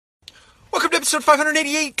episode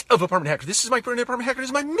 588 of Apartment Hacker. This is Mike Burnett, Apartment Hacker. It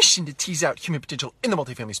is my mission to tease out human potential in the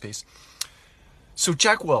multifamily space. So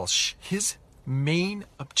Jack Welch, his main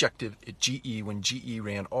objective at GE, when GE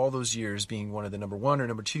ran all those years being one of the number one or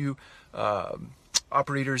number two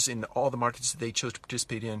operators in all the markets that they chose to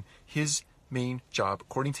participate in, his main job,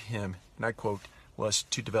 according to him, and I quote, was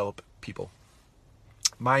to develop people.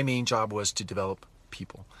 My main job was to develop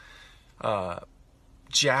people.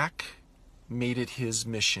 Jack made it his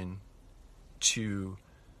mission to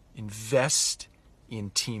invest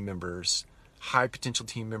in team members, high potential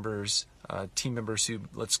team members who,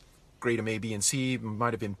 let's grade them A, B, and C,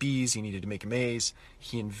 might have been Bs, he needed to make them As.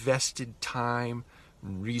 He invested time,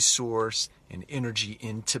 resource, and energy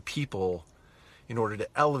into people in order to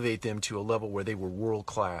elevate them to a level where they were world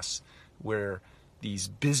class, where these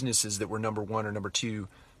businesses that were number one or number two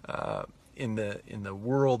in the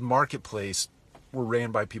world marketplace were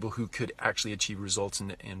ran by people who could actually achieve results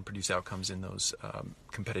and produce outcomes in those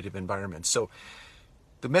competitive environments. So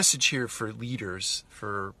the message here for leaders,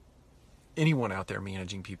 for anyone out there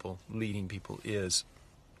managing people, leading people, is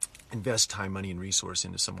invest time, money, and resource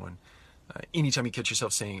into someone. Anytime you catch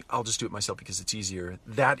yourself saying, I'll just do it myself because it's easier,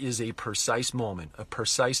 that is a precise moment, a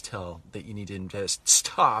precise tell that you need to invest.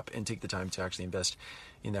 Stop and take the time to actually invest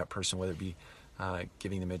in that person, whether it be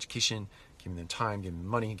giving them education, giving them time, giving them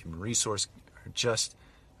money, giving them resource, or just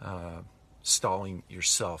stalling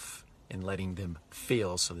yourself and letting them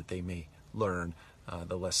fail so that they may learn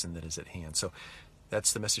the lesson that is at hand. So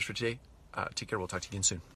that's the message for today. Take care. We'll talk to you again soon.